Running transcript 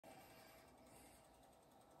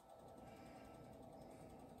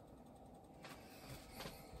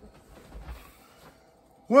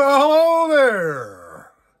Well, hello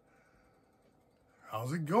there.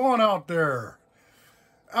 How's it going out there?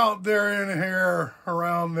 Out there, in here,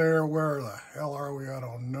 around there, where the hell are we? I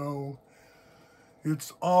don't know.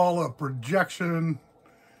 It's all a projection.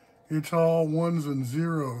 It's all ones and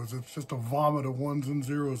zeros. It's just a vomit of ones and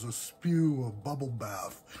zeros, a spew, a bubble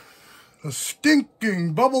bath. A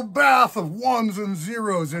stinking bubble bath of ones and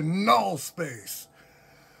zeros in null space.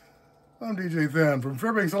 I'm DJ Than from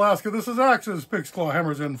Fairbanks, Alaska. This is Axes, Picks, Claw,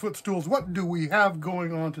 Hammers, and Footstools. What do we have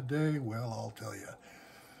going on today? Well, I'll tell you.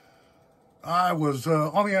 I was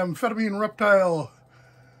on the Amphetamine Reptile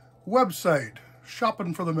website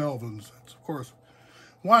shopping for the Melvins. That's, of course,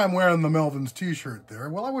 why I'm wearing the Melvins t-shirt there.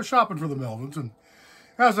 Well, I was shopping for the Melvins, and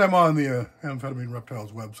as I'm on the Amphetamine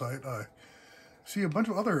Reptile's website, I see a bunch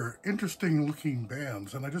of other interesting-looking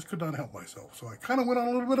bands, and I just could not help myself. So I kind of went on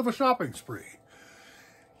a little bit of a shopping spree.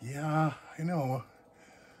 Yeah, I know.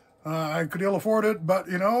 I could ill afford it, but,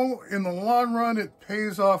 you know, in the long run, it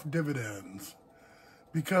pays off dividends.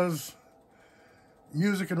 Because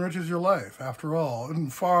music enriches your life, after all,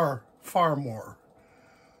 and far, far more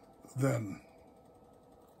than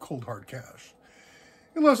cold hard cash.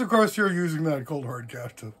 Unless, of course, you're using that cold hard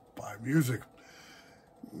cash to buy music.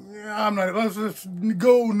 Yeah, let's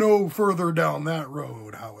go no further down that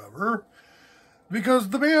road, however. Because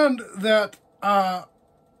the band that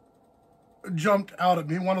jumped out at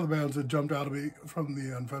me, one of the bands that jumped out at me from the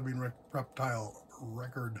Amphetamine Reptile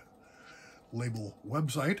record label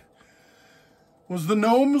website, was the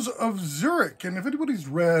GNOMES of Zurich. And if anybody's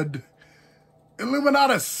read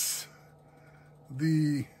Illuminatus,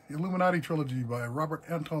 the Illuminati trilogy by Robert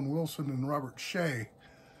Anton Wilson and Robert Shea,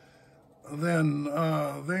 then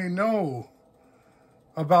they know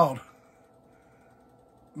about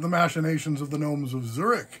the machinations of the GNOMES of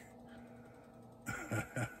Zurich.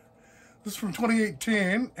 This is from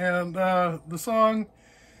 2018, and the song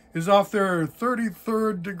is off their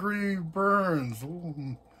 33rd Degree Burns.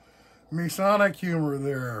 Ooh, Masonic humor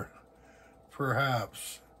there,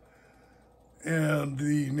 perhaps. And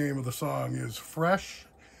the name of the song is Fresh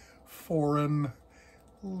Foreign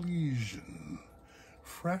Lesion.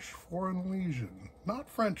 Fresh Foreign Lesion. Not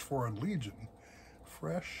French Foreign Legion.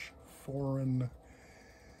 Fresh Foreign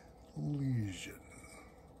Lesion.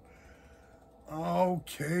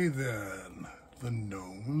 Okay then, the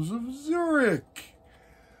GNOMES of Zurich,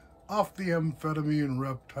 off the Amphetamine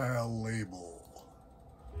Reptile label.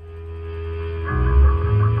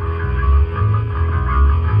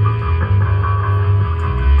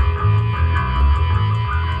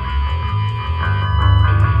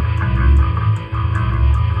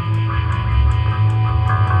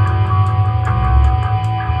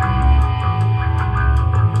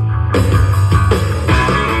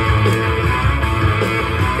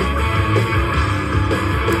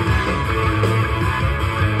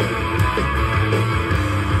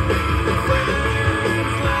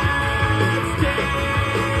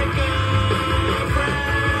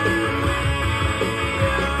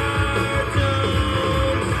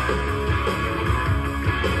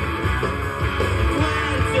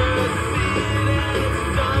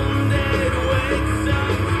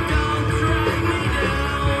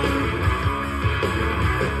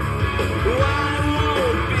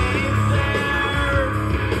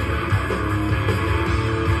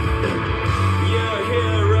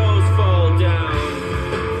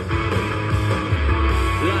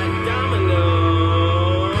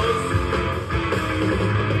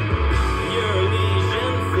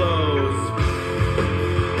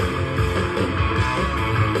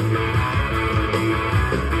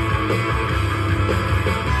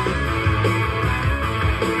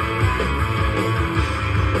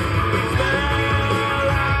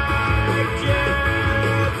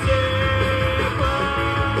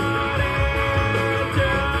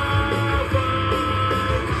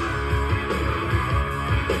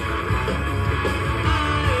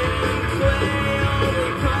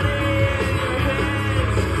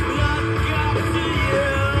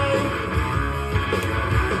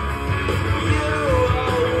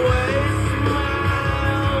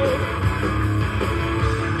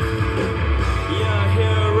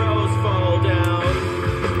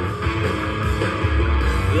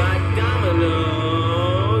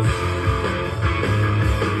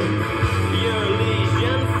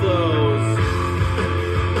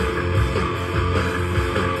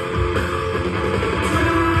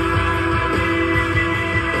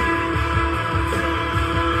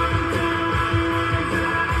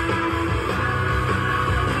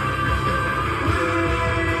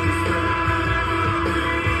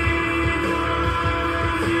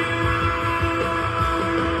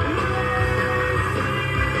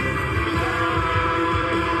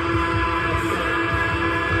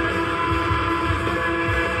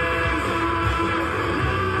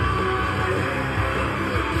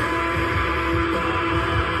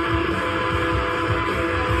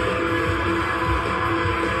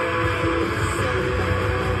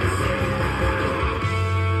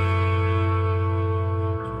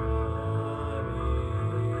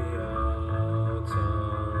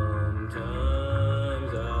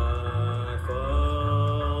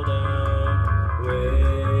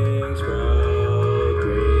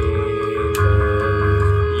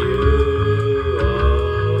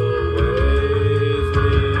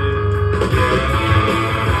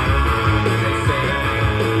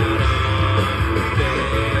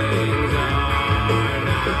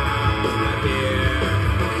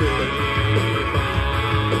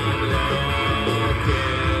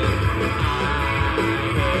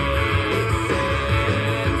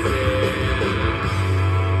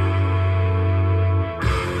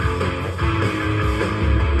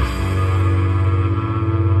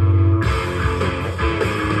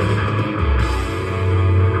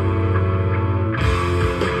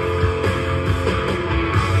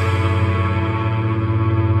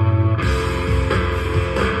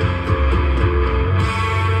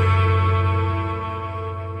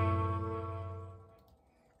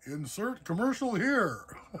 Insert commercial here.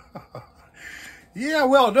 Yeah,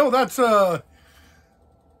 well, no, that's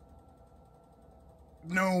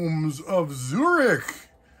GNOMES of Zurich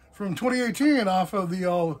from 2018 off of the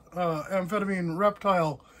Amphetamine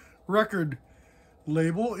Reptile record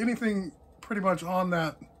label. Anything pretty much on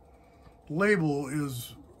that label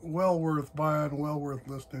is well worth buying, well worth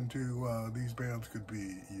listening to. These bands could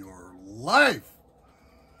be your life.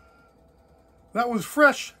 That was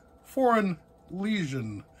Fresh Foreign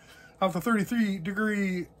Lesion off the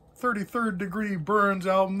 33rd Degree Burns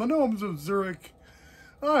album, the GNOMES of Zurich.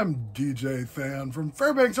 I'm DJ Fan from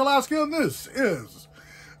Fairbanks, Alaska, and this is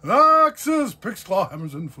Axes, Picks, Claw,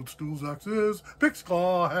 Hammers, and Footstools. Axes, Picks,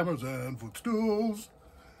 Claw, Hammers, and Footstools.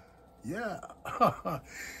 Yeah.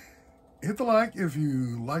 Hit the like if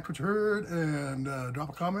you liked what you heard, and drop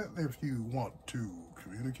a comment if you want to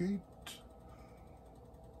communicate.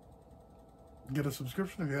 Get a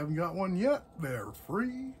subscription if you haven't got one yet. They're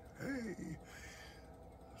free. Hey.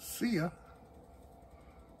 See ya.